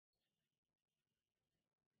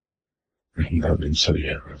أعوذ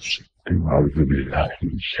بالله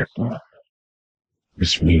من الشيطان.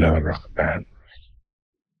 بسم اللہ الرحمن.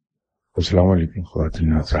 السلام علیکم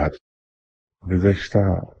خواتین حضرات. گزشتہ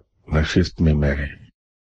نشست میں نے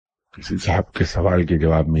کسی صاحب کے سوال کے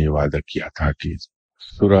جواب میں یہ وعدہ کیا تھا کہ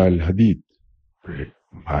سورہ الحدید پہ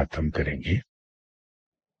بات ہم کریں گے.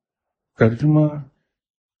 ترجمہ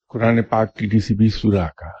قرآن پاک کی کسی بھی سورہ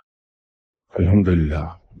کا الحمدللہ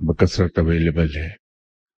بکثرت اویلیبل ہے.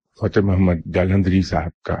 فتح محمد جالندری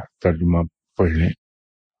صاحب کا ترجمہ پڑھ لیں.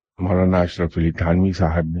 مولانا اشرف علی تھانوی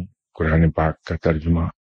صاحب نے قرآن پاک کا ترجمہ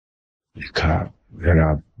لکھا.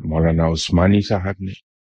 جناب مولانا عثمانی صاحب نے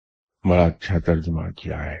بڑا اچھا ترجمہ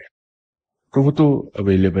کیا ہے. تو وہ تو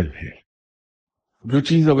اویلیبل ہے. جو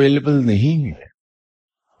چیز اویلیبل نہیں ہے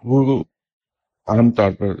وہ عام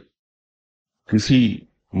طور پر کسی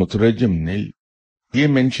مترجم نے یہ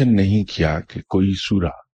مینشن نہیں کیا کہ کوئی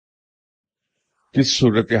سورہ کس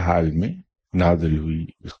صورتحال میں نازل ہوئی،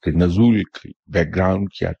 اس کے نزول کی بیک گراؤنڈ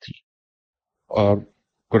کیا تھی. اور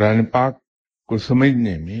قرآن پاک کو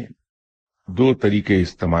سمجھنے میں دو طریقے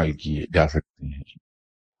استعمال کیے جا سکتے ہیں.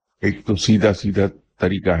 ایک تو سیدھا سیدھا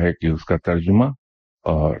طریقہ ہے کہ اس کا ترجمہ،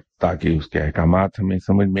 اور تاکہ اس کے احکامات ہمیں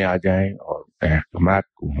سمجھ میں آ جائیں اور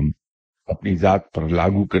احکامات کو ہم اپنی ذات پر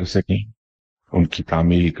لاگو کر سکیں، ان کی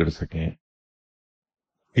تعمیل کر سکیں.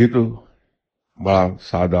 یہ تو بڑا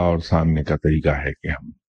سادہ اور سامنے کا طریقہ ہے کہ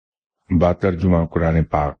ہم با ترجمہ قرآن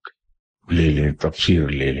پاک لے لیں، تفسیر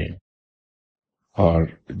لے لیں، اور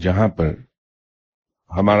جہاں پر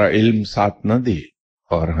ہمارا علم ساتھ نہ دے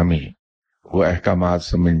اور ہمیں وہ احکامات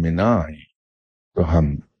سمجھ میں نہ آئیں تو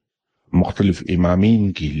ہم مختلف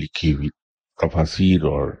امامین کی لکھی ہوئی تفاسیر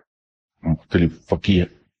اور مختلف فقیہ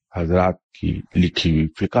حضرات کی لکھی ہوئی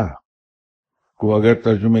فقہ کو اگر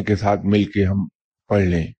ترجمے کے ساتھ مل کے ہم پڑھ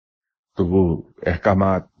لیں تو وہ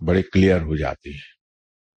احکامات بڑے کلیئر ہو جاتے ہیں.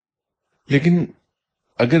 لیکن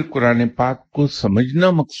اگر قرآن پاک کو سمجھنا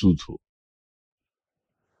مقصود ہو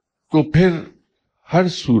تو پھر ہر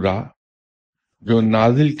سورہ جو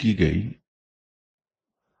نازل کی گئی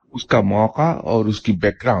اس کا موقع اور اس کی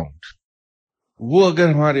بیک گراؤنڈ وہ اگر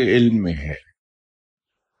ہمارے علم میں ہے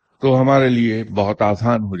تو ہمارے لیے بہت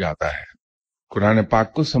آسان ہو جاتا ہے قرآن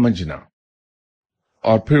پاک کو سمجھنا،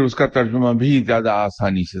 اور پھر اس کا ترجمہ بھی زیادہ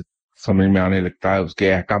آسانی سے سمجھ میں آنے لگتا ہے، اس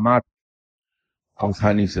کے احکامات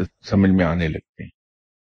آسانی سے سمجھ میں آنے لگتے ہیں.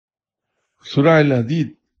 سورہ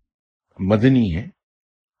الحدید مدنی ہے.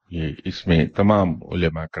 یہ اس میں تمام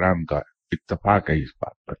علماء کرام کا اتفاق ہے اس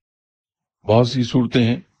بات پر. بہت سی صورتیں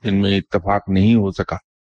ہیں جن میں اتفاق نہیں ہو سکا.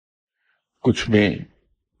 کچھ میں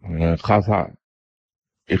خاصا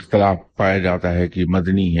اختلاف پایا جاتا ہے کہ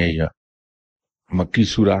مدنی ہے یا مکی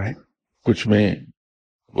سورہ ہے. کچھ میں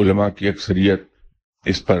علماء کی اکثریت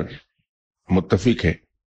اس پر متفق ہے،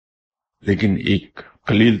 لیکن ایک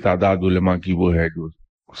قلیل تعداد علماء کی وہ ہے جو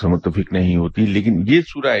اس سے متفق نہیں ہوتی. لیکن یہ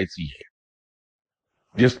سورہ ایسی ہے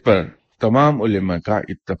جس پر تمام علماء کا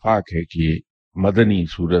اتفاق ہے کہ یہ مدنی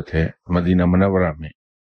صورت ہے، مدینہ منورہ میں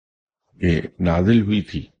یہ نازل ہوئی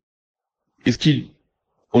تھی. اس کی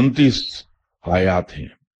 29 آیات ہیں،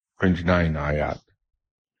 29 آیات.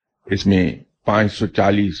 اس میں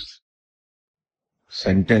 540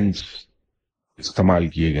 سینٹنس استعمال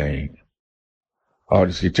کیے گئے ہیں اور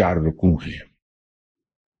اس کے 4 رکوع ہیں.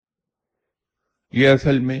 یہ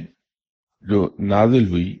اصل میں جو نازل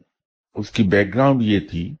ہوئی اس کی بیک گراؤنڈ یہ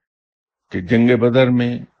تھی کہ جنگ بدر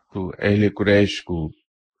میں تو اہل قریش کو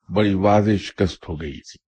بڑی واضح شکست ہو گئی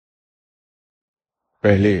تھی.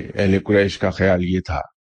 پہلے اہل قریش کا خیال یہ تھا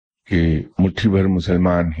کہ مٹھی بھر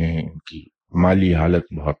مسلمان ہیں، ان کی مالی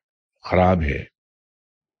حالت بہت خراب ہے،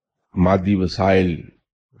 مادی وسائل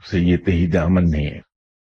سے یہ تحید امن ہے.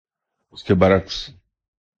 اس کے برعکس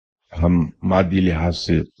ہم مادی لحاظ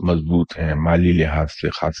سے مضبوط ہیں، مالی لحاظ سے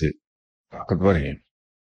خاصے طاقتور ہیں،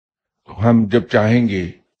 تو ہم جب چاہیں گے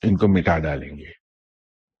ان کو مٹا ڈالیں گے.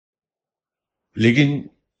 لیکن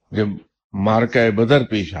جب معرکہ بدر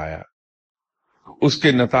پیش آیا اس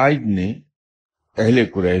کے نتائج نے اہل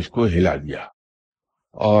قریش کو ہلا دیا،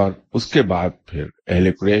 اور اس کے بعد پھر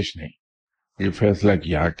اہل قریش نے یہ فیصلہ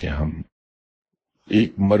کیا کہ ہم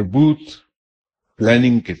ایک مربوط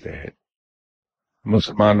پلاننگ کے تحت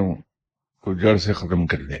مسلمانوں کو جڑ سے ختم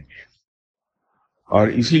کر دیں گے. اور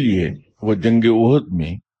اسی لیے وہ جنگ احد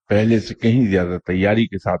میں پہلے سے کہیں زیادہ تیاری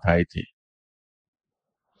کے ساتھ آئے تھے،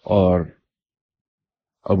 اور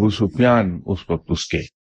ابو سفیان اس وقت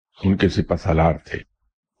ان کے سپہ سالار تھے.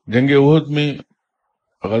 جنگ احد میں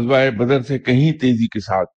غزوہ بدر سے کہیں تیزی کے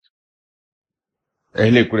ساتھ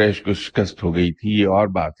اہل قریش کو شکست ہو گئی تھی. یہ اور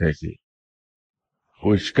بات ہے کہ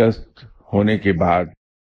وہ شکست ہونے کے بعد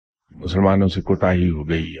مسلمانوں سے کوتاہی ہو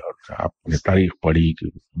گئی اور آپ نے تاریخ پڑھی کہ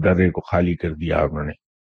درے کو خالی کر دیا انہوں نے.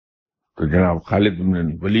 تو جناب خالد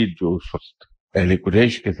بن ولید جو اس وقت اہل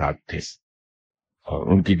قریش کے ساتھ تھے اور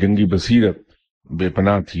ان کی جنگی بصیرت بے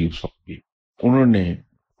پناہ تھی اس وقت بھی، انہوں نے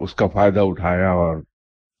اس کا فائدہ اٹھایا اور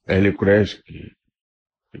اہل قریش کے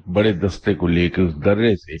ایک بڑے دستے کو لے کے اس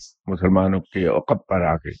درے سے مسلمانوں کے عقب پر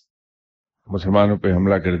آ کے مسلمانوں پہ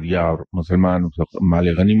حملہ کر دیا اور مسلمان اس وقت مال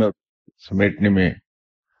غنیمت سمیٹنے میں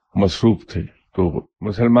مصروف تھے. تو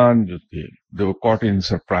مسلمان جو تھے they were caught in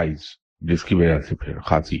surprise، جس کی وجہ سے پھر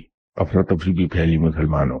خاصی افراتفری بھی پھیلی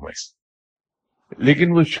مسلمانوں میں.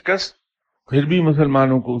 لیکن وہ شکست پھر بھی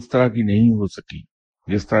مسلمانوں کو اس طرح کی نہیں ہو سکی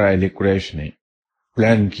جس طرح اہل قریش نے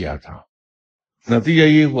پلان کیا تھا. نتیجہ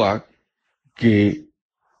یہ ہوا کہ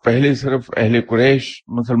پہلے صرف اہل قریش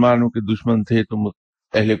مسلمانوں کے دشمن تھے، تو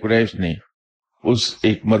اہل قریش نے اس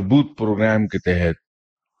ایک مربوط پروگرام کے تحت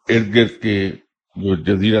ارد گرد کے جو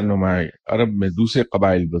جزیرہ نما عرب میں دوسرے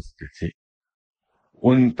قبائل بستے تھے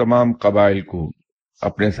ان تمام قبائل کو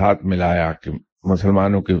اپنے ساتھ ملایا کہ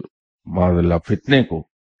مسلمانوں کے معاذ اللہ فتنے کو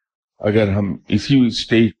اگر ہم اسی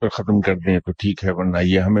سٹیج پر ختم کر دیں تو ٹھیک ہے، ورنہ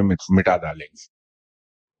یہ ہمیں مٹا ڈالیں گے.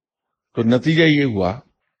 تو نتیجہ یہ ہوا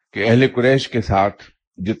کہ اہل قریش کے ساتھ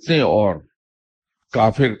جتنے اور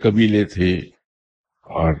کافر قبیلے تھے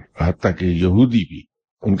اور حتیٰ کہ یہودی بھی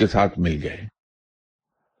ان کے ساتھ مل گئے،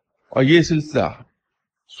 اور یہ سلسلہ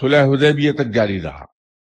صلح حدیبیہ تک جاری رہا.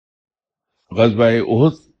 غزوہ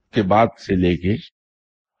احد کے بعد سے لے کے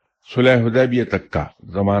صلح حدیبیہ تک کا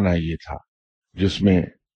زمانہ یہ تھا جس میں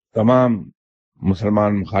تمام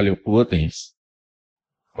مسلمان مخالف قوتیں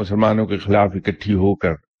مسلمانوں کے خلاف اکٹھی ہو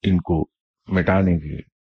کر ان کو مٹانے کے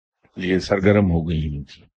لیے سرگرم ہو گئی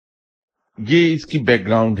تھی. یہ اس کی بیک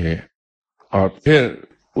گراؤنڈ ہے. اور پھر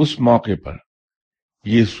اس موقع پر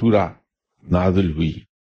یہ سورہ نازل ہوئی.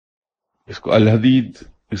 اس کو الحدید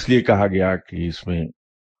اس لیے کہا گیا کہ اس میں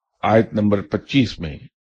آیت نمبر 25 میں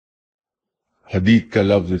حدید کا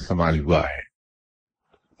لفظ استعمال ہوا ہے،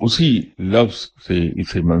 اسی لفظ سے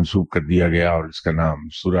اسے منسوب کر دیا گیا اور اس کا نام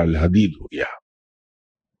سورہ الحدید ہو گیا.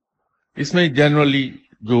 اس میں جنرلی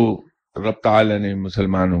جو رب تعالی نے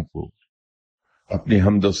مسلمانوں کو اپنی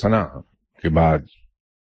حمد و ثنا کے بعد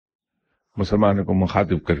مسلمانوں کو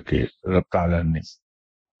مخاطب کر کے رب تعالی نے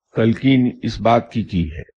تلقین اس بات کی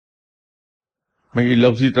ہے. میں یہ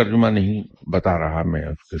لفظی ترجمہ نہیں بتا رہا، میں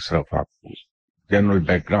اس کے صرف آپ کو جنرل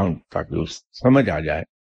بیک گراؤنڈ تاکہ اس سمجھ آ جائے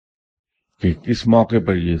کہ کس موقع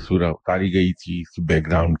پر یہ سورہ اتاری گئی تھی، اس کی بیک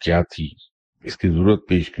گراؤنڈ کیا تھی، اس کی ضرورت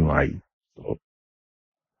پیش کیوں آئی. تو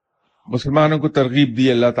مسلمانوں کو ترغیب دی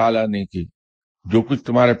اللہ تعالیٰ نے کہ جو کچھ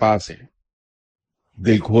تمہارے پاس ہے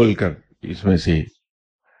دل کھول کر اس میں سے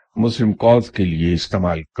مسلم کاز کے لیے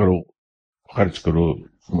استعمال کرو، خرچ کرو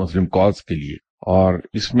مسلم کاز کے لیے. اور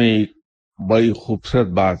اس میں ایک بڑی خوبصورت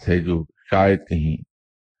بات ہے جو شاید کہیں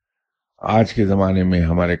آج کے زمانے میں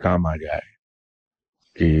ہمارے کام آ جائے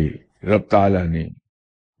کہ رب تعالیٰ نے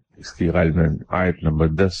اس کی غالباً آیت نمبر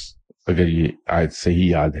 10، اگر یہ آیت صحیح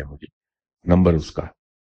یاد ہے مجھے، نمبر اس کا،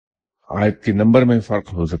 آیت کے نمبر میں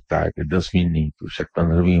فرق ہو سکتا ہے کہ 10ویں نہیں تو شاید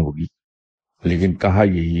 15ویں ہوگی، لیکن کہا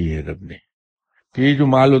یہی ہے رب نے کہ یہ جو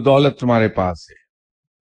مال و دولت تمہارے پاس ہے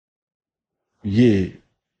یہ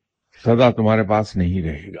سدا تمہارے پاس نہیں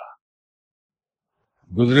رہے گا.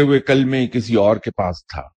 گزرے ہوئے کل میں کسی اور کے پاس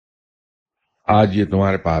تھا، آج یہ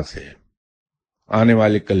تمہارے پاس ہے، آنے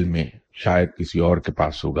والے کل میں شاید کسی اور کے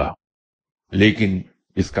پاس ہوگا. لیکن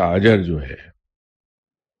اس کا اجر جو ہے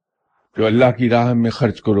جو اللہ کی راہ میں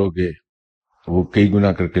خرچ کرو گے وہ کئی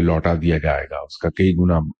گنا کر کے لوٹا دیا جائے گا، اس کا کئی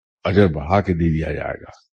گنا اجر بڑھا کے دے دیا جائے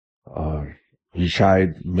گا. اور یہ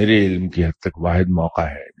شاید میرے علم کی حد تک واحد موقع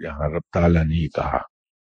ہے جہاں رب تعالیٰ نے یہ کہا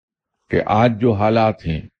کہ آج جو حالات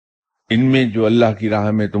ہیں ان میں جو اللہ کی راہ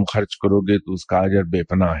میں تم خرچ کرو گے تو اس کا اجر بے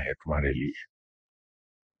پناہ ہے تمہارے لیے.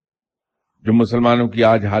 جو مسلمانوں کی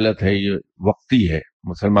آج حالت ہے یہ وقتی ہے،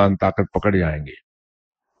 مسلمان طاقت پکڑ جائیں گے،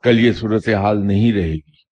 کل یہ صورتحال نہیں رہے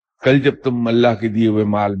گی. کل جب تم اللہ کے دیے ہوئے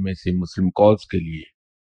مال میں سے مسلم کاز کے لیے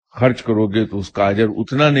خرچ کرو گے تو اس کا اجر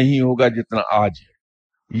اتنا نہیں ہوگا جتنا آج ہے.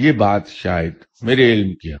 یہ بات شاید میرے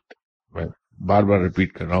علم کی حد تک، میں بار بار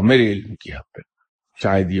ریپیٹ کر رہا ہوں، میرے علم کی حد تک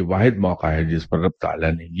شاید یہ واحد موقع ہے جس پر رب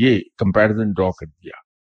تعالیٰ نے یہ کمپیریزن ڈرا کر دیا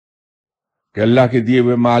کہ اللہ کے دیے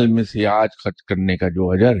ہوئے مال میں سے آج خرچ کرنے کا جو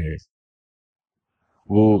اجر ہے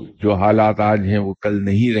وہ جو حالات آج ہیں وہ کل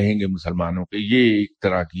نہیں رہیں گے مسلمانوں کے. یہ ایک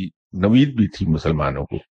طرح کی نوید بھی تھی مسلمانوں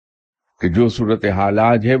کو کہ جو صورتحال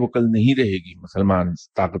آج ہے وہ کل نہیں رہے گی، مسلمان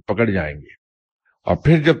طاقت پکڑ جائیں گے. اور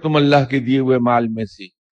پھر جب تم اللہ کے دیے ہوئے مال میں سے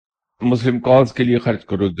مسلم کاز کے لیے خرچ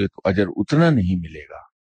کرو گے تو اجر اتنا نہیں ملے گا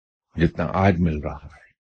جتنا آج مل رہا ہے.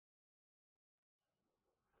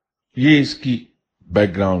 یہ اس کی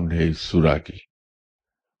بیک گراؤنڈ ہے اس سورہ کی،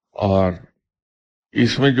 اور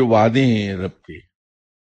اس میں جو وعدے ہیں رب کے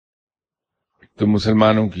تو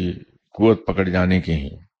مسلمانوں کی قوت پکڑ جانے کے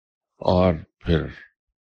ہیں، اور پھر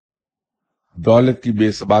دولت کی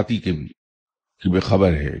بے ثباتی کی بھی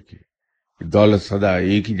خبر ہے کہ دولت سدا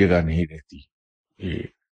ایک ہی جگہ نہیں رہتی،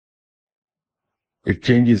 it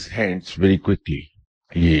changes hands very quickly.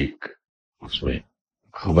 یہ ایک اس میں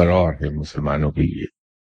خبر اور ہے مسلمانوں کے لیے.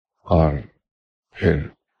 اور پھر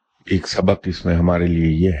ایک سبق اس میں ہمارے لیے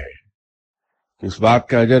یہ ہے کہ اس بات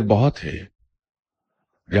کا اجر بہت ہے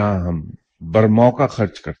جہاں ہم برموقع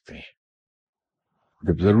خرچ کرتے ہیں.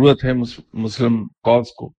 جب ضرورت ہے مسلم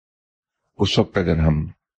کاز کو، اس وقت اگر ہم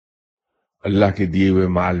اللہ کے دیے ہوئے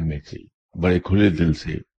مال میں سے بڑے کھلے دل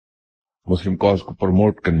سے مسلم کاز کو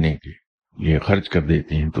پروموٹ کرنے کے لیے خرچ کر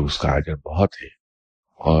دیتے ہیں تو اس کا اجر بہت ہے،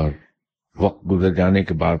 اور وقت گزر جانے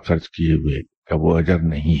کے بعد خرچ کیے ہوئے کا وہ اجر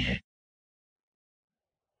نہیں ہے.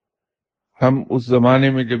 ہم اس زمانے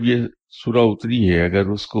میں جب یہ سورہ اتری ہے اگر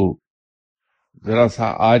اس کو ذرا سا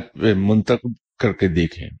آج پہ منتخب کر کے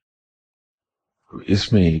دیکھیں تو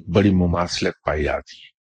اس میں ایک بڑی مماثلت پائی جاتی ہے.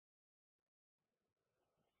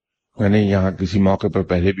 میں نے یہاں کسی موقع پر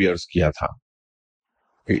پہلے بھی عرض کیا تھا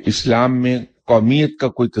کہ اسلام میں قومیت کا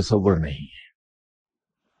کوئی تصور نہیں ہے،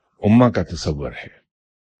 امہ کا تصور ہے.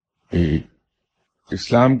 کہ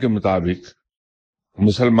اسلام کے مطابق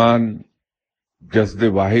مسلمان جسد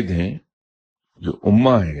واحد ہیں، جو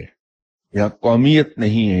امہ ہے، یا قومیت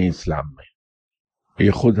نہیں ہے اسلام میں،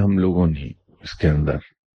 یہ خود ہم لوگوں نے اس کے اندر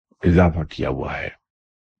اضافہ کیا ہوا ہے.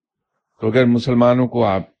 تو اگر مسلمانوں کو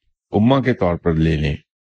آپ امہ کے طور پر لے لیں،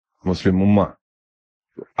 مسلم امہ،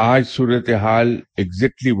 تو آج صورتحال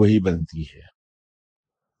ایگزیکٹلی وہی بنتی ہے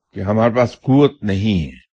کہ ہمارے پاس قوت نہیں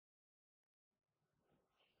ہے.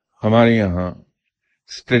 ہمارے یہاں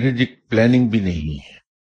اسٹریٹجک پلاننگ بھی نہیں ہے.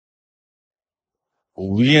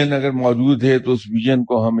 ویژن اگر موجود ہے تو اس ویژن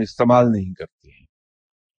کو ہم استعمال نہیں کرتے ہیں.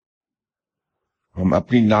 ہم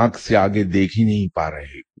اپنی ناک سے آگے دیکھ ہی نہیں پا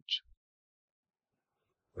رہے. کچھ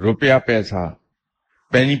روپیہ پیسہ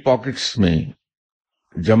پینی پاکٹس میں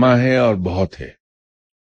جمع ہے اور بہت ہے،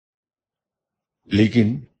 لیکن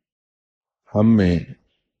ہم میں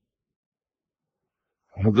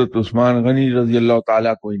حضرت عثمان غنی رضی اللہ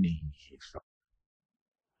تعالیٰ کوئی نہیں ہے اس وقت،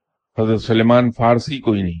 حضرت سلیمان فارسی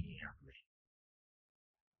کوئی نہیں ہے.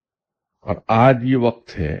 اور آج یہ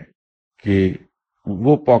وقت ہے کہ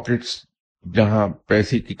وہ پاکٹس جہاں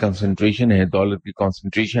پیسے کی کنسنٹریشن ہے، دولت کی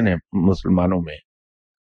کنسنٹریشن ہے مسلمانوں میں،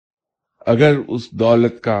 اگر اس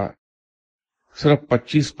دولت کا صرف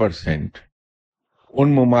 25%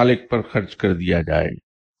 ان ممالک پر خرچ کر دیا جائے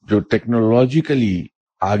جو ٹیکنالوجیکلی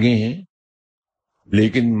آگے ہیں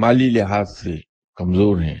لیکن مالی لحاظ سے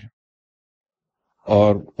کمزور ہیں،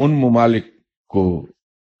 اور ان ممالک کو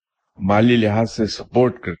مالی لحاظ سے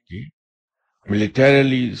سپورٹ کر کے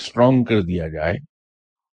ملیٹریلی اسٹرانگ کر دیا جائے،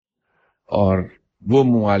 اور وہ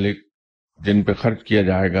ممالک جن پہ خرچ کیا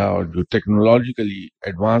جائے گا اور جو ٹیکنالوجیکلی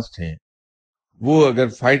ایڈوانسڈ ہیں وہ اگر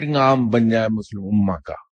فائٹنگ آرم بن جائے مسلم امہ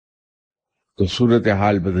کا، تو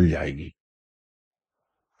صورتحال بدل جائے گی،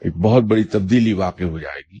 ایک بہت بڑی تبدیلی واقع ہو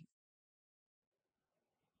جائے گی.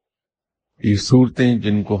 یہ صورتیں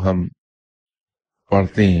جن کو ہم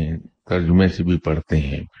پڑھتے ہیں، ترجمے سے بھی پڑھتے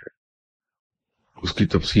ہیں، اس کی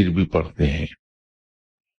تفسیر بھی پڑھتے ہیں،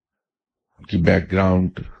 کہ بیک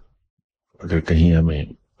گراؤنڈ اگر کہیں ہمیں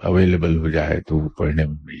اویلیبل ہو جائے تو وہ پڑھنے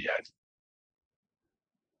میں مل جائے.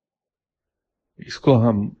 اس کو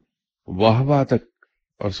ہم واہ واہ تک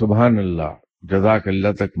اور سبحان اللہ جزاک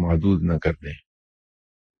اللہ تک محدود نہ کر دیں.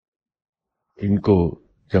 ان کو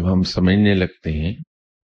جب ہم سمجھنے لگتے ہیں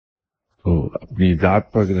تو اپنی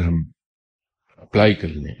ذات پر اگر ہم اپلائی کر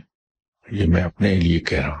لیں، یہ میں اپنے لیے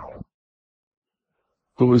کہہ رہا ہوں،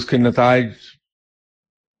 تو اس کے نتائج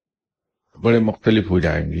بڑے مختلف ہو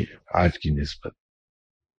جائیں گے آج کی نسبت.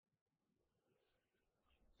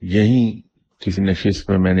 یہیں کسی نشست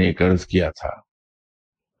میں نے ایک عرض کیا تھا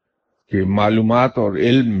کہ معلومات اور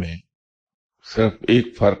علم میں صرف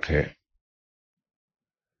ایک فرق ہے.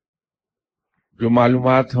 جو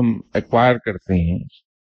معلومات ہم ایکوائر کرتے ہیں،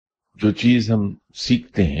 جو چیز ہم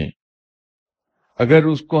سیکھتے ہیں، اگر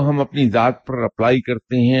اس کو ہم اپنی ذات پر اپلائی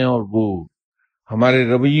کرتے ہیں اور وہ ہمارے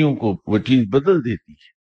رویوں کو وہ چیز بدل دیتی ہے،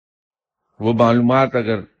 وہ معلومات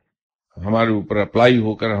اگر ہمارے اوپر اپلائی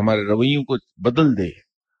ہو کر ہمارے رویوں کو بدل دے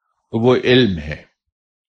تو وہ علم ہے.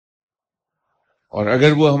 اور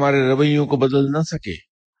اگر وہ ہمارے رویوں کو بدل نہ سکے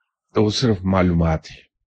تو وہ صرف معلومات ہے.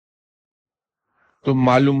 تو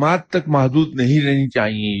معلومات تک محدود نہیں رہنی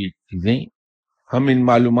چاہیے یہ چیزیں. ہم ان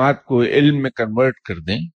معلومات کو علم میں کنورٹ کر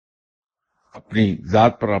دیں اپنی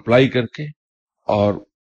ذات پر اپلائی کر کے، اور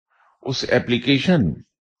اس ایپلیکیشن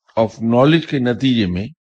آف نالج کے نتیجے میں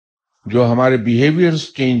جو ہمارے بیہیویئرز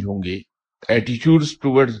چینج ہوں گے، ایٹیٹیوڈز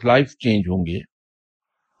ٹورڈز لائف چینج ہوں گے،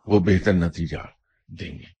 وہ بہتر نتیجہ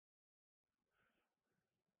دیں گے۔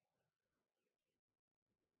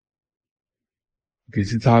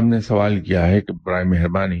 کسی صاحب نے سوال کیا ہے کہ برائے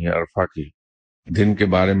مہربانی عرفہ کے دن کے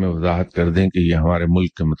بارے میں وضاحت کر دیں کہ یہ ہمارے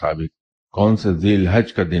ملک کے مطابق کون سے ذی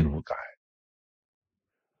الحج کا دن ہوتا ہے۔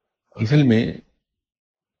 اصل میں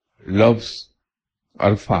لفظ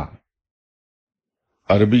عرفہ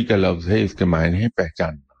عربی کا لفظ ہے، اس کے معنی ہے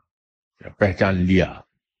پہچاننا، پہچان لیا،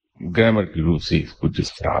 گرامر کی روح سے اس کو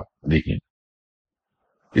جس طرح آپ دیکھیں۔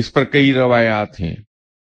 اس پر کئی روایات ہیں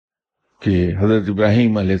کہ حضرت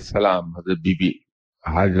ابراہیم علیہ السلام حضرت بی بی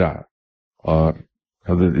ہاجرہ اور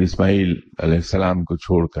حضرت اسماعیل علیہ السلام کو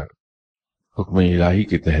چھوڑ کر حکم الہی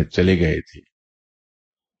کے تحت چلے گئے تھے۔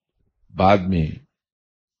 بعد میں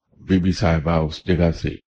بی بی صاحبہ اس جگہ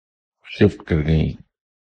سے شفٹ کر گئیں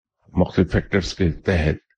مختلف فیکٹرز کے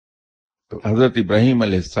تحت، تو حضرت ابراہیم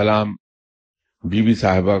علیہ السلام بی بی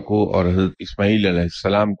صاحبہ کو اور حضرت اسماعیل علیہ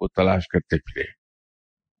السلام کو تلاش کرتے پھرے،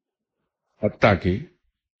 حتیٰ کہ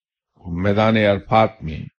میدان عرفات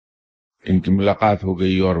میں ان کی ملاقات ہو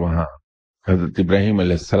گئی، اور وہاں حضرت ابراہیم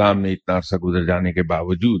علیہ السلام نے اتنا عرصہ گزر جانے کے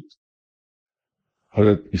باوجود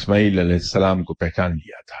حضرت اسماعیل علیہ السلام کو پہچان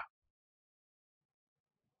لیا تھا،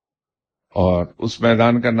 اور اس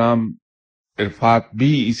میدان کا نام عرفات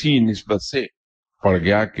بھی اسی نسبت سے پڑ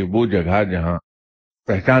گیا کہ وہ جگہ جہاں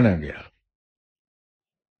پہچانا گیا۔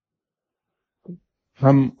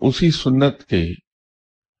 ہم اسی سنت کے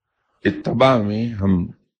اتباع میں ہم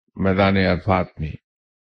میدان عرفات میں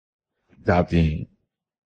جاتے ہیں،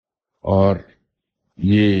 اور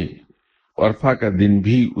یہ عرفہ کا دن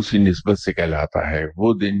بھی اسی نسبت سے کہلاتا ہے۔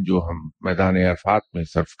 وہ دن جو ہم میدان عرفات میں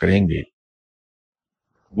صرف کریں گے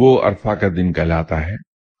وہ عرفہ کا دن کہلاتا ہے،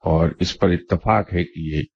 اور اس پر اتفاق ہے کہ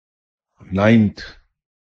یہ 9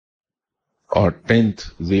 اور 10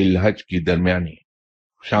 ذی الحج کی درمیانی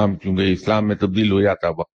شام، چونکہ اسلام میں تبدیل ہو جاتا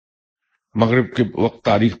وقت، مغرب کے وقت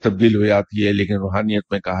تاریخ تبدیل ہو جاتی ہے، لیکن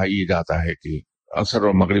روحانیت میں کہا یہ جاتا ہے کہ عصر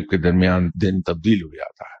اور مغرب کے درمیان دن تبدیل ہو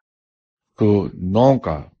جاتا ہے، تو 9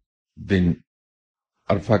 کا دن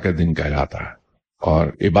عرفہ کا دن کہلاتا ہے، اور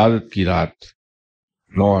عبادت کی رات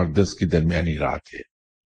 9 اور 10 کی درمیانی رات ہے۔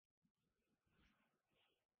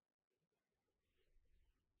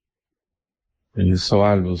 یہ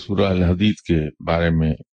سوال وہ سورہ الحدید کے بارے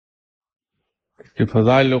میں کہ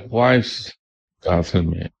فضائل و خواہش کا اصل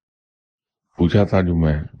میں پوچھا تھا، جو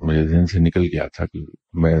میرے ذہن سے نکل گیا تھا، کہ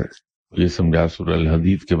میں یہ سمجھا سورہ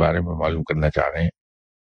الحدید کے بارے میں معلوم کرنا چاہ رہے ہیں،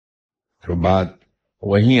 تو بات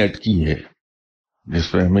وہیں اٹکی ہے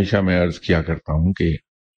جس پہ ہمیشہ میں عرض کیا کرتا ہوں کہ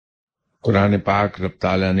قرآن پاک رب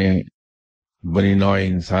تعالیٰ نے بنی نوع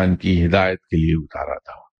انسان کی ہدایت کے لیے اتارا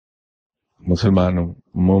تھا، مسلمانوں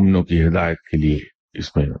مومنوں کی ہدایت کے لیے،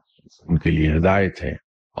 اس میں ان کے لیے ہدایت ہے،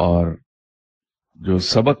 اور جو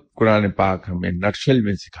سبق قرآن پاک ہمیں نٹشل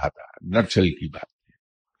میں سکھاتا ہے، نٹشل کی بات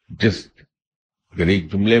جس اگر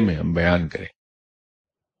ایک جملے میں ہم بیان کریں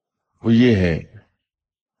وہ یہ ہے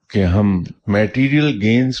کہ ہم میٹیریل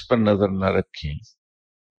گینز پر نظر نہ رکھیں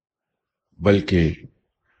بلکہ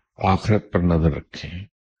آخرت پر نظر رکھیں،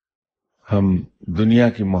 ہم دنیا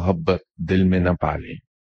کی محبت دل میں نہ پالیں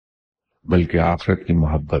بلکہ آخرت کی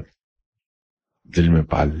محبت دل میں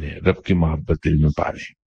پال لیں، رب کی محبت دل میں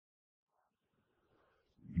پالیں۔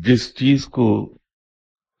 جس چیز کو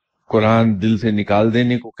قرآن دل سے نکال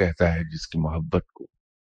دینے کو کہتا ہے، جس کی محبت کو،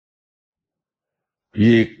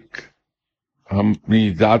 یہ ایک ہم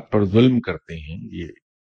اپنی ذات پر ظلم کرتے ہیں، یہ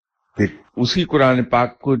ایک اسی قرآن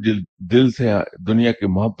پاک کو دل سے دنیا کی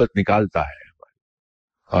محبت نکالتا ہے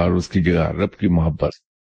اور اس کی جگہ رب کی محبت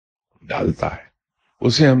ڈالتا ہے۔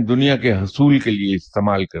 اسے ہم دنیا کے حصول کے لیے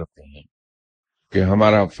استعمال کرتے ہیں کہ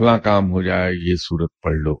ہمارا فلاں کام ہو جائے، یہ صورت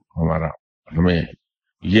پڑھ لو، ہمیں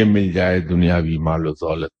یہ مل جائے دنیاوی مال و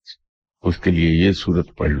دولت، اس کے لیے یہ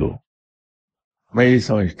صورت پڑھ لو۔ میں یہ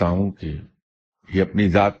سمجھتا ہوں کہ یہ اپنی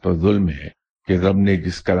ذات پر ظلم ہے کہ رب نے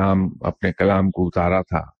جس اپنے کلام کو اتارا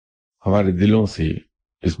تھا ہمارے دلوں سے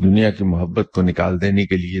اس دنیا کی محبت کو نکال دینے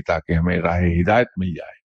کے لیے تاکہ ہمیں راہ ہدایت مل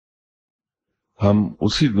جائے، ہم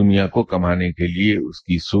اسی دنیا کو کمانے کے لیے اس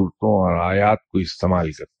کی صورتوں اور آیات کو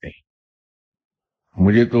استعمال کرتے ہیں۔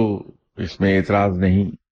 مجھے تو اس میں اعتراض نہیں،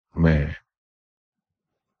 میں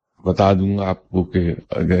بتا دوں گا آپ کو کہ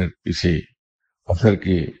اگر اسے عصر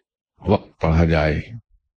کے وقت پڑھا جائے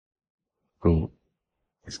تو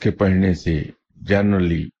اس کے پڑھنے سے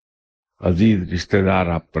جنرلی عزیز رشتہ دار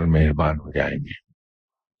آپ پر مہربان ہو جائیں گے۔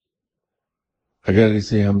 اگر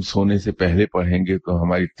اسے ہم سونے سے پہلے پڑھیں گے تو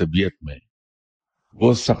ہماری طبیعت میں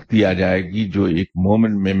وہ سختی آ جائے گی جو ایک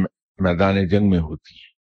مومن میں मैदान जंग में होती है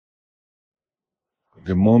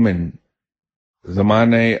कि मोमिन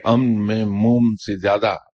ज़माने अमन में मोम से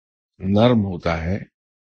ज्यादा नर्म होता है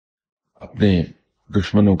अपने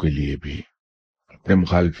दुश्मनों के लिए भी, अपने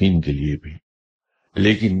मुखालफिन के लिए भी।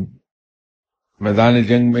 लेकिन मैदान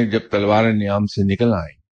जंग में जब तलवारें नियाम से निकल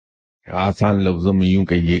आए, आसान लफ्जों में यूं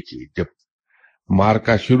कहिए कि जब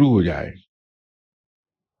मार्का शुरू हो जाए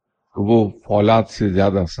तो वो फौलाद से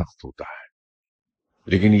ज्यादा सख्त होता है।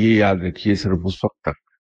 लेकिन ये याद रखिए, सिर्फ उस वक्त तक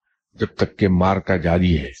जब तक के मार्का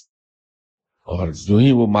जारी है, और जो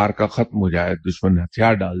ही वो मार्का खत्म हो जाए, दुश्मन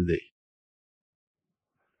हथियार डाल दे,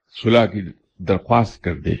 सुलह की दरख्वास्त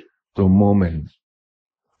कर दे, तो मोमिन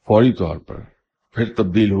फौरी तौर पर फिर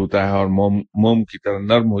तब्दील होता है और मोम की तरह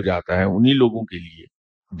नर्म हो जाता है उन्हीं लोगों के लिए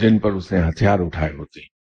जिन पर उसने हथियार उठाए होते हैं।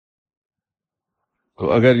 तो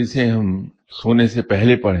अगर इसे हम सोने से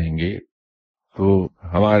पहले पढ़ेंगे तो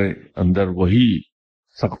हमारे अंदर वही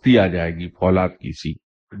सख्ती आ जाएगी फौलाद की सी,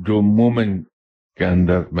 जो मोमिन के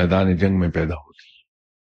अंदर मैदान जंग में पैदा होती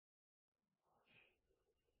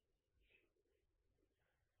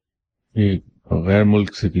है। एक गैर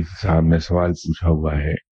मुल्क से किसी साहब ने सवाल पूछा हुआ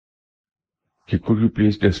है कि could you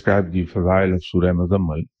please describe the fadail of Surah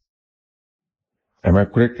Muzammil? Am I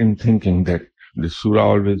correct in thinking that the surah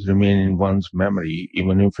always remain in one's memory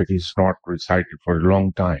even if it is not recited for a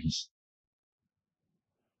long time?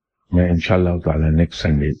 मैं इंशाअल्लाह ताला next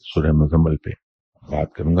Sunday सूरह मुज़म्मिल पे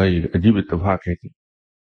बात करूंगा। ये अजीब इत्तेफाक है कि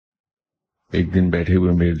एक दिन बैठे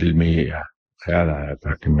हुए मेरे दिल में ये ख्याल आया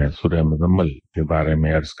था कि मैं सूरह मुज़म्मिल के बारे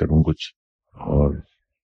में अर्ज करूं कुछ, और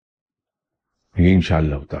ये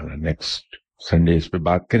इंशाअल्लाह ताला नेक्स्ट संडे इस पे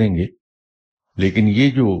बात करेंगे। लेकिन ये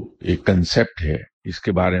जो एक कंसेप्ट है,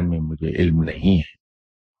 इसके बारे में मुझे इल्म नहीं है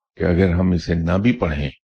कि अगर हम इसे ना भी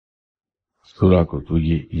पढ़ें सूरह को तो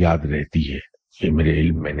ये याद रहती है। ये मेरे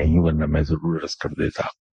इल्म में नहीं, वरना मैं जरूर अर्ज कर देता।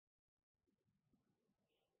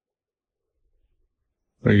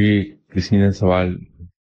 और ये किसी ने सवाल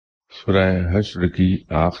सूरह हश्र की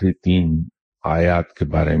आखिरी 3 आयत के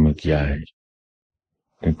बारे में किया है।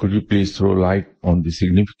 Could you please throw light on the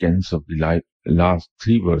significance of the last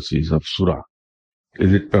 3 verses of surah?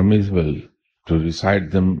 Is it permissible to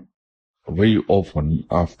recite them very often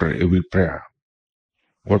after every prayer?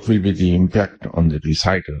 What will be the impact on the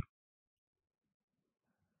reciter?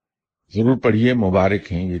 जरूर पढ़िए, मुबारक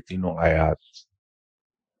हैं ये तीनों आयत।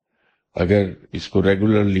 अगर इसको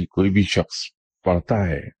regularly कोई भी शख्स पढ़ता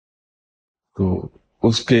है तो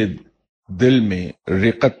उसके दिल में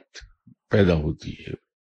रिकत पैदा होती है,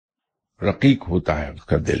 रकीक होता है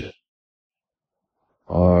उसका दिल।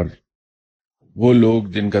 और वो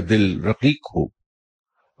लोग जिनका दिल रकीक हो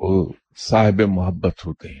वो साहिब मोहब्बत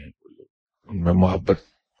होते हैं, वो लोग उनमें मोहब्बत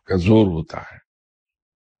का जोर होता है,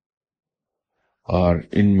 और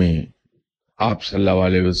इनमें आप सल्लल्लाहु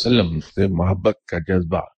अलैहि वसल्लम से मोहब्बत का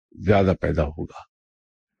जज्बा ज्यादा पैदा होगा।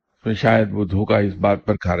 तो शायद वो धोखा इस बात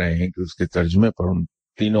पर खा रहे हैं कि उसके तर्जमे पर, उन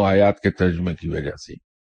तीनों आयत के तर्जमे की वजह से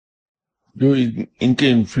जो इनके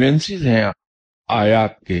इन्फ्लुएंसेस हैं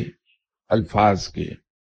आयत के, अल्फाज के,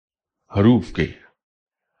 हरूफ के,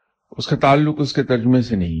 उसका ताल्लुक उसके तर्जमे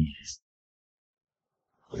से नहीं है।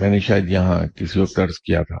 मैंने शायद यहाँ किसी वक्त अर्ज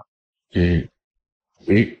किया था कि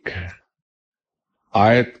एक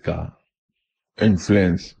आयत का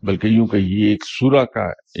इन्फ्लुएंस, बल्कि यूं कहिए एक सूरा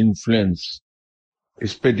का इन्फ्लुएंस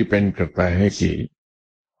इस पे डिपेंड करता है कि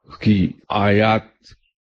उसकी आयत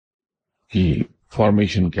की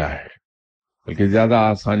फॉर्मेशन क्या है। बल्कि ज्यादा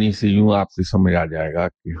आसानी से यूं आपको समझ आ जाएगा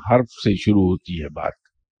कि हर्फ से शुरू होती है बात।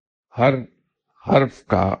 हर हर्फ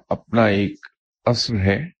का अपना एक असर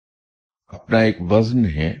है, अपना एक वजन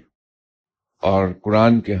है, और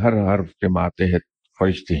कुरान के हर हर्फ के मातहत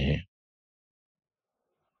फरिश्ते हैं।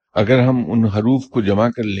 अगर हम उन हरूफ को जमा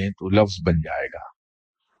कर लें तो लफ्ज बन जाएगा।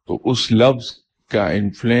 तो उस लफ्ज का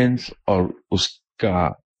इन्फ्लुएंस और उसका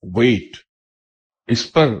वेट, इस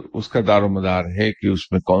पर उसका दारोमदार है कि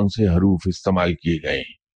उसमें कौन से हरूफ इस्तेमाल किए गए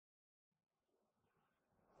हैं।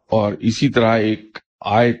 और इसी तरह एक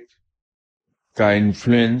आयत का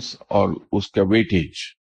इन्फ्लुएंस और उसका वेटेज,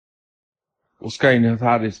 उसका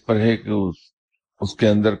इन्हिसार इस पर है कि उसके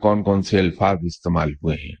अंदर कौन कौन से अल्फाज इस्तेमाल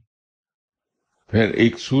हुए हैं। फिर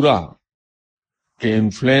एक सूरा के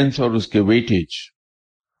इन्फ्लुएंस और उसके वेटेज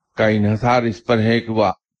का इन्हिसार इस पर है कि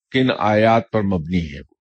वह किन आयात पर मबनी है।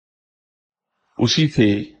 उसी से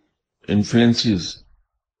इन्फ्लुएंसेस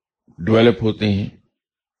डेवलप होते हैं,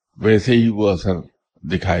 वैसे ही वो असर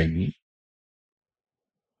दिखाएगी।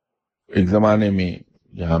 एक जमाने में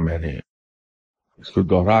जहां मैंने इसको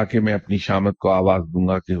दोहरा के मैं अपनी शामत को आवाज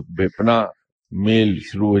दूंगा कि बेपना मेल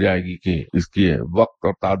शुरू हो जाएगी कि इसकी वक्त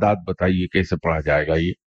और तादाद बताइए कैसे पढ़ा जाएगा।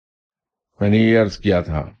 ये मैंने ये अर्ज किया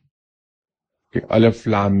था کہ الف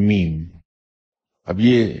لام میم. اب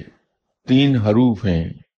یہ 3 حروف ہیں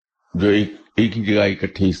جو ایک ہی جگہ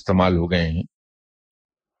اکٹھے استعمال ہو گئے ہیں.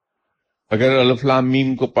 اگر الف لام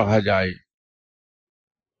میم کو پڑھا جائے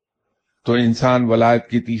تو انسان ولایت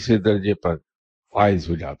کے تیسرے درجے پر فائز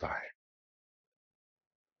ہو جاتا ہے.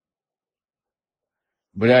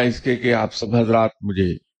 بجائے اس کے کہ آپ سب حضرات مجھے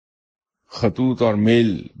خطوط اور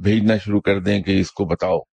میل بھیجنا شروع کر دیں کہ اس کو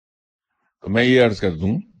بتاؤ، تو میں یہ عرض کر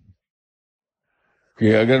دوں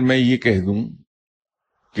کہ اگر میں یہ کہہ دوں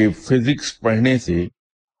کہ فزکس پڑھنے سے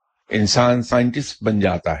انسان سائنٹسٹ بن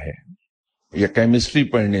جاتا ہے یا کیمسٹری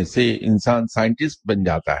پڑھنے سے انسان سائنٹسٹ بن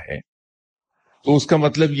جاتا ہے، تو اس کا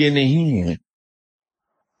مطلب یہ نہیں ہے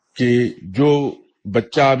کہ جو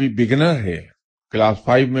بچہ ابھی بگنر ہے، کلاس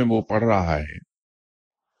 5 میں وہ پڑھ رہا ہے،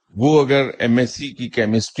 وہ اگر ایم ایس سی کی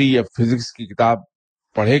کیمسٹری یا فزکس کی کتاب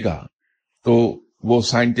پڑھے گا تو وہ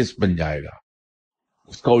سائنٹسٹ بن جائے گا.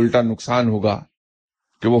 اس کا الٹا نقصان ہوگا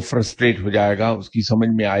کہ وہ فرسٹریٹ ہو جائے گا، اس کی سمجھ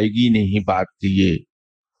میں آئے گی نہیں بات کہ یہ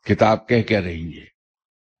کتاب کہہ کیا رہی ہے.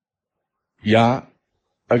 یا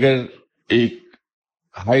اگر ایک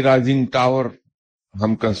ہائی رائزنگ ٹاور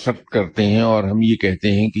ہم کنسٹرکٹ کرتے ہیں اور ہم یہ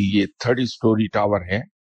کہتے ہیں کہ یہ 30 اسٹوری ٹاور ہے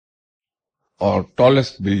اور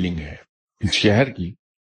ٹالسٹ بلڈنگ ہے اس شہر کی،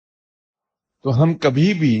 تو ہم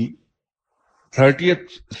کبھی بھی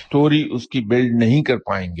 30th اسٹوری اس کی بلڈ نہیں کر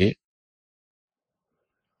پائیں گے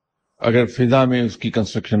اگر فضا میں اس کی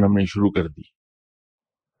کنسٹرکشن ہم نے شروع کر دی.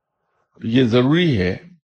 یہ ضروری ہے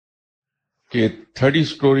کہ 30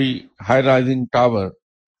 story high rising tower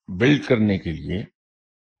build کرنے کے لیے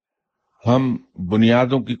ہم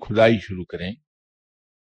بنیادوں کی کھدائی شروع کریں.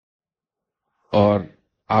 اور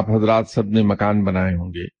آپ حضرات سب نے مکان بنائے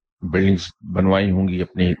ہوں گے، بلڈنگز بنوائی ہوں گی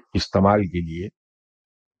اپنے استعمال کے لیے.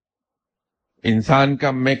 انسان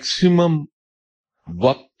کا میکسیمم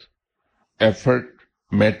وقت، ایفرٹ،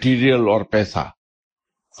 میٹیریل اور پیسہ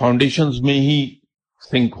فاؤنڈیشنز میں ہی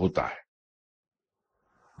سنک ہوتا ہے.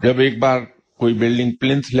 جب ایک بار کوئی بلڈنگ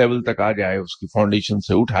پلنتھ لیول تک آ جائے، اس کی فاؤنڈیشن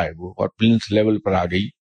سے اٹھائے وہ اور پلنتھ لیول پر آ گئی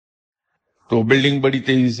تو بلڈنگ بڑی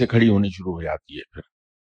تیزی سے کھڑی ہونی شروع ہو جاتی ہے. پھر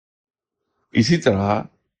اسی طرح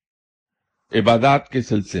عبادات کے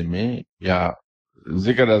سلسلے میں یا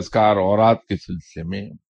ذکر اذکار اورات کے سلسلے میں،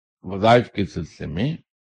 وظائف کے سلسلے میں،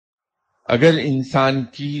 اگر انسان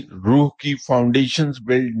کی روح کی فاؤنڈیشنز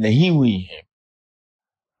بلڈ نہیں ہوئی ہیں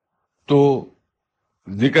تو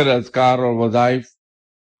ذکر اذکار اور وظائف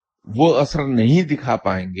وہ اثر نہیں دکھا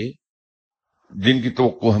پائیں گے جن کی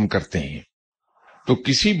توقع ہم کرتے ہیں. تو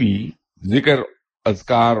کسی بھی ذکر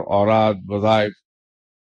اذکار اورات وظائف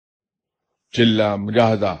چلہ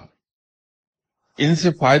مجاہدہ ان سے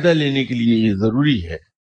فائدہ لینے کے لیے یہ ضروری ہے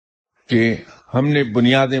کہ ہم نے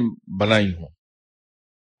بنیادیں بنائی ہوں.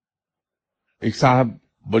 ایک صاحب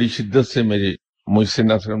بڑی شدت سے مجھ سے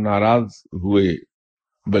نہ صرف ناراض ہوئے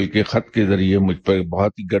بلکہ خط کے ذریعے مجھ پر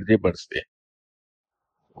بہت ہی گرجے برستے.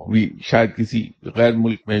 بھی شاید کسی غیر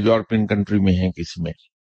ملک میں، یورپین کنٹری میں ہیں کسی میں.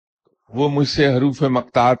 وہ مجھ سے حروف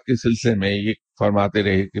مقطعات کے سلسلے میں یہ فرماتے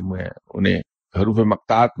رہے کہ میں انہیں حروف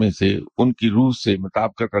مقطعات میں سے ان کی روح سے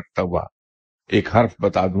مطابقت رکھتا ہوا ایک حرف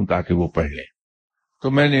بتا دوں تاکہ وہ پڑھ لیں.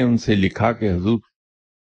 تو میں نے ان سے لکھا کہ حضور،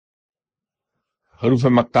 حروف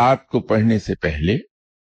مقطعات کو پڑھنے سے پہلے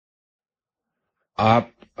آپ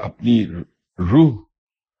اپنی روح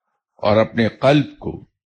اور اپنے قلب کو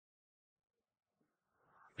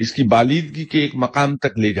اس کی بالیدگی کے ایک مقام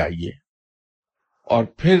تک لے جائیے اور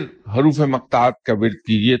پھر حروف مقطعات کا ورد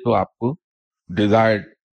کیجئے تو آپ کو ڈیزائرڈ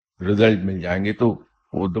رزلٹ مل جائیں گے. تو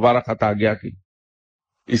وہ دوبارہ خط آ گیا کہ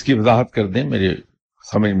اس کی وضاحت کر دیں، میرے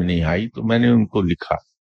سمجھ میں نہیں آئی. تو میں نے ان کو لکھا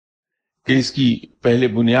کہ اس کی پہلے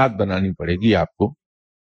بنیاد بنانی پڑے گی آپ کو،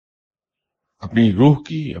 اپنی روح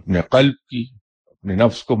کی، اپنے قلب کی، اپنے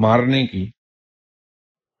نفس کو مارنے کی.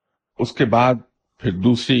 اس کے بعد پھر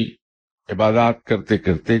دوسری عبادات کرتے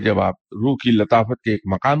کرتے جب آپ روح کی لطافت کے ایک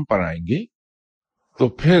مقام پر آئیں گے تو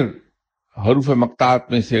پھر حروف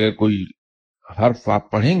مقطعات میں سے اگر کوئی حرف آپ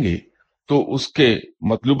پڑھیں گے تو اس کے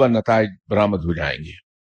مطلوبہ نتائج برآمد ہو جائیں گے.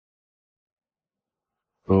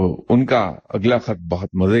 تو ان کا اگلا خط بہت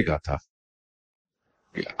مزے کا تھا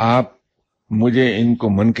کہ آپ مجھے ان کو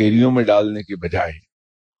منکیریوں میں ڈالنے کے بجائے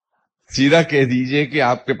سیدھا کہہ دیجئے کہ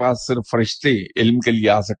آپ کے پاس صرف فرشتے علم کے لیے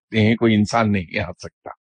آ سکتے ہیں، کوئی انسان نہیں آ سکتا.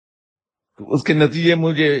 تو اس کے نتیجے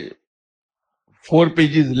مجھے 4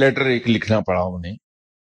 پیجز لیٹر ایک لکھنا پڑا انہیں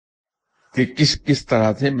کہ کس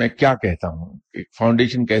طرح سے میں کیا کہتا ہوں، ایک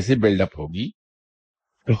فاؤنڈیشن کیسے بلڈ اپ ہوگی.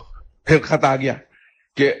 تو پھر خط آ گیا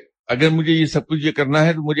کہ اگر مجھے یہ سب کچھ یہ کرنا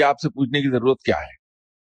ہے تو مجھے آپ سے پوچھنے کی ضرورت کیا ہے.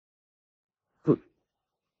 تو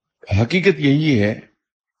حقیقت یہی ہے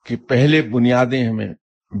کہ پہلے بنیادیں ہمیں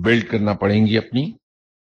بلڈ کرنا پڑیں گی اپنی،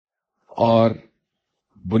 اور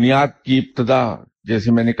بنیاد کی ابتدا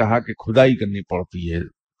جیسے میں نے کہا کہ کھدائی کرنی پڑتی ہے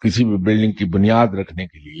کسی بھی بلڈنگ کی بنیاد رکھنے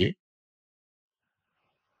کے لیے.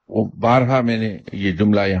 وہ بارہا میں نے یہ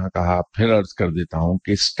جملہ یہاں کہا، پھر عرض کر دیتا ہوں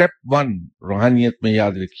کہ سٹیپ 1 روحانیت میں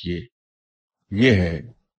یاد رکھیے یہ ہے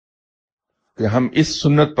کہ ہم اس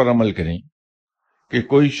سنت پر عمل کریں کہ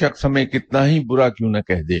کوئی شخص ہمیں کتنا ہی برا کیوں نہ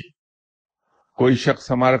کہہ دے، کوئی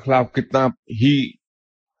شخص ہمارے خلاف کتنا ہی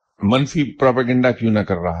منفی پروپیگنڈا کیوں نہ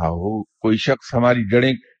کر رہا ہو، کوئی شخص ہماری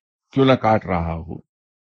جڑیں کیوں نہ کاٹ رہا ہو،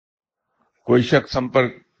 کوئی شخص ہم پر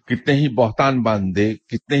کتنے ہی بہتان باندھ دے،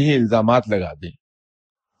 کتنے ہی الزامات لگا دے،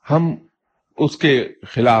 ہم اس کے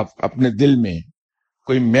خلاف اپنے دل میں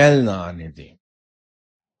کوئی میل نہ آنے دیں.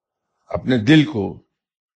 اپنے دل کو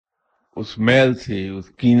اس میل سے، اس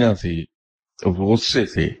کینہ سے، اس غصے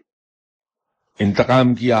سے،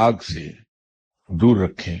 انتقام کی آگ سے دور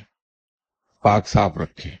رکھیں، پاک صاف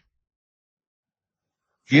رکھیں.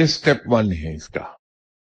 یہ سٹیپ 1 ہے اس کا.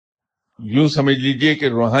 یوں سمجھ لیجئے کہ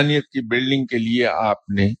روحانیت کی بلڈنگ کے لیے آپ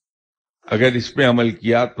نے اگر اس پہ عمل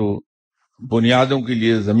کیا تو بنیادوں کے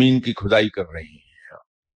لیے زمین کی کھدائی کر رہی ہیں.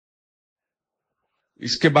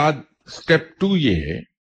 اس کے بعد سٹیپ 2 یہ ہے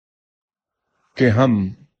کہ ہم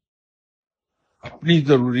اپنی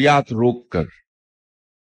ضروریات روک کر،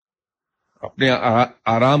 اپنے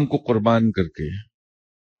آرام کو قربان کر کے،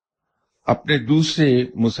 اپنے دوسرے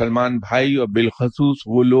مسلمان بھائی اور بالخصوص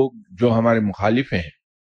وہ لوگ جو ہمارے مخالف ہیں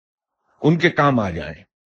ان کے کام آ جائیں،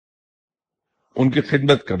 ان کی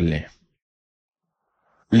خدمت کر لیں،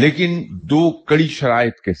 لیکن 2 کڑی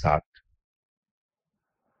شرائط کے ساتھ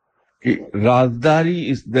کہ رازداری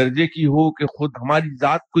اس درجے کی ہو کہ خود ہماری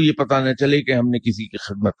ذات کو یہ پتہ نہ چلے کہ ہم نے کسی کی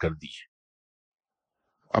خدمت کر دی ہے.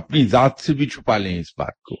 اپنی ذات سے بھی چھپا لیں اس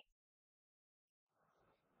بات کو.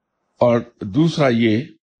 اور دوسرا یہ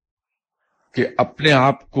کہ اپنے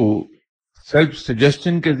آپ کو سیلف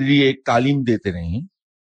سجیسشن کے ذریعے ایک تعلیم دیتے رہیں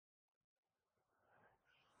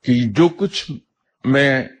کہ جو کچھ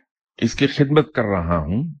میں اس کی خدمت کر رہا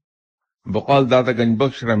ہوں، بقول دادا گنج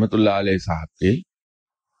بخش رحمت اللہ علیہ صاحب کے،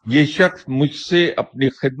 یہ شخص مجھ سے اپنی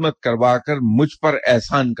خدمت کروا کر مجھ پر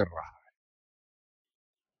احسان کر رہا ہے.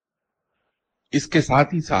 اس کے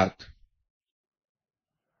ساتھ ہی ساتھ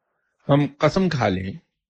ہم قسم کھا لیں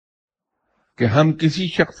کہ ہم کسی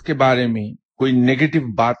شخص کے بارے میں کوئی نیگیٹو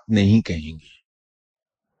بات نہیں کہیں گے.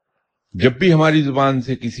 جب بھی ہماری زبان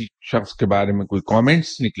سے کسی شخص کے بارے میں کوئی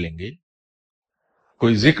کامنٹس نکلیں گے،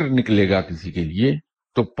 کوئی ذکر نکلے گا کسی کے لیے،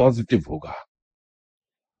 تو پازیٹو ہوگا.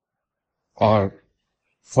 اور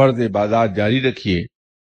فرض عبادات جاری رکھیے،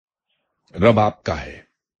 رب آپ کا ہے،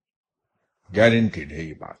 گارنٹیڈ ہے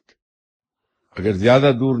یہ بات. اگر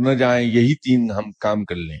زیادہ دور نہ جائیں، یہی 3 ہم کام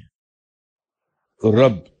کر لیں تو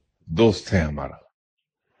رب دوست ہے ہمارا.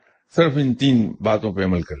 صرف ان 3 باتوں پہ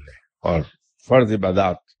عمل کر لیں اور فرض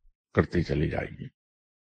عبادات کرتے چلے جائیے.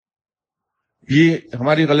 یہ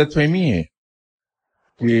ہماری غلط فہمی ہے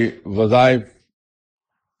کہ وظائف،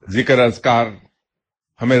 ذکر، اذکار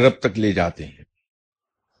ہمیں رب تک لے جاتے ہیں.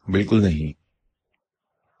 بالکل نہیں.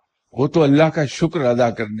 وہ تو اللہ کا شکر ادا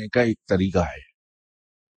کرنے کا ایک طریقہ ہے،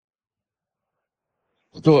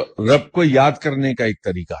 تو رب کو یاد کرنے کا ایک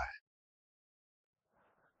طریقہ ہے.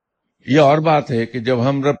 یہ اور بات ہے کہ جب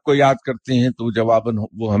ہم رب کو یاد کرتے ہیں تو جواباً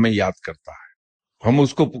وہ ہمیں یاد کرتا ہے، ہم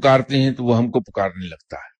اس کو پکارتے ہیں تو وہ ہم کو پکارنے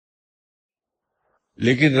لگتا ہے.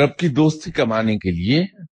 لیکن رب کی دوستی کمانے کے لیے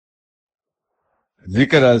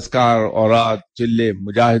ذکر، اذکار، اوراد، چلے،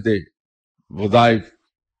 مجاہدے، وظائف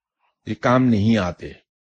یہ کام نہیں آتے،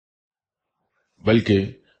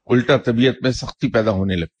 بلکہ الٹا طبیعت میں سختی پیدا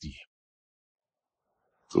ہونے لگتی ہے.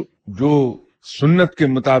 تو جو سنت کے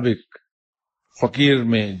مطابق فقیر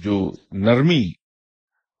میں جو نرمی،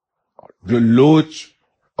 جو لوچ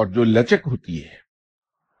اور جو لچک ہوتی ہے،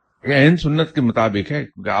 یہ عین سنت کے مطابق ہے،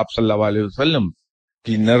 کیونکہ آپ صلی اللہ علیہ وسلم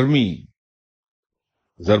کی نرمی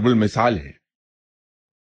ضرب المثال ہے.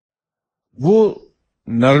 وہ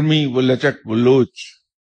نرمی، وہ لچک، وہ لوچ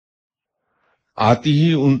آتی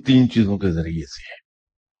ہی ان 3 چیزوں کے ذریعے سے ہے.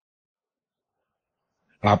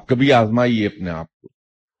 آپ کبھی آزمائیے اپنے آپ کو،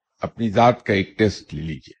 اپنی ذات کا ایک ٹیسٹ لے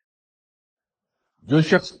لیجئے. جو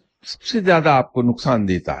شخص سب سے زیادہ آپ کو نقصان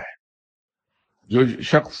دیتا ہے، جو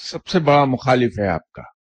شخص سب سے بڑا مخالف ہے آپ کا،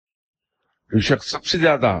 جو شخص سب سے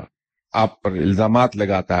زیادہ آپ پر الزامات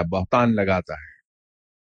لگاتا ہے، بہتان لگاتا ہے،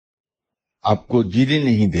 آپ کو جینے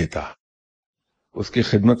نہیں دیتا، اس کی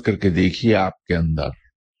خدمت کر کے دیکھیے آپ کے اندر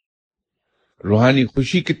روحانی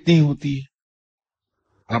خوشی کتنی ہوتی ہے.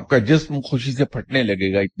 آپ کا جسم خوشی سے پھٹنے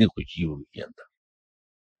لگے گا، اتنی خوشی ہوگی اندر.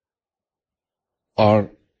 اور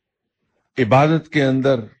عبادت کے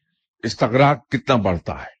اندر استغراق کتنا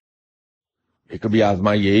بڑھتا ہے، یہ کبھی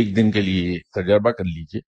آزمائیے، ایک دن کے لیے تجربہ کر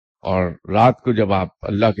لیجئے. اور رات کو جب آپ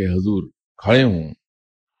اللہ کے حضور کھڑے ہوں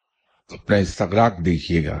تو اپنا استغراق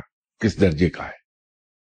دیکھیے گا کس درجے کا ہے.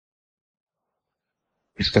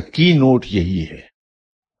 اس کا کی نوٹ یہی ہے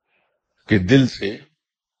کہ دل سے،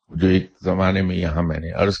 جو ایک زمانے میں یہاں میں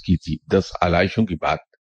نے عرض کی تھی 10 آلائشوں کی بات،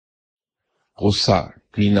 غصہ،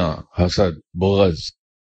 کینہ، حسد، بغض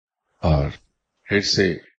اور حرص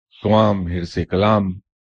قوام، حرص کلام،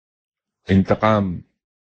 انتقام،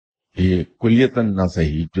 یہ کلیتاً نہ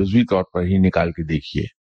صحیح، جزوی طور پر ہی نکال کے دیکھیے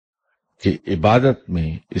کہ عبادت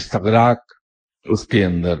میں استغراق، اس کے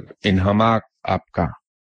اندر انہماک آپ کا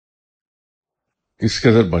کس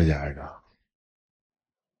قدر بڑھ جائے گا.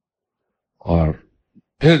 اور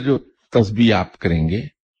پھر جو تسبیح آپ کریں گے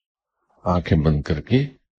آنکھیں بند کر کے،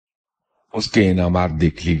 اس کے انعامات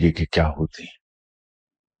دیکھ لیجئے کہ کیا ہوتے ہیں.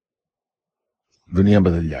 دنیا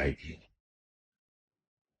بدل جائے گی.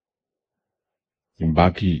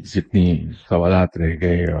 باقی جتنی سوالات رہ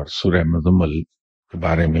گئے اور سورہ مزمل کے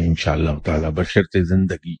بارے میں انشاءاللہ تعالی بشرط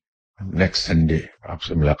زندگی نیکسٹ سنڈے آپ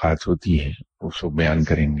سے ملاقات ہوتی ہے، اس کو بیان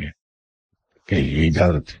کریں گے. کہ یہ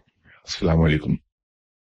اجازت ہے. السلام علیکم.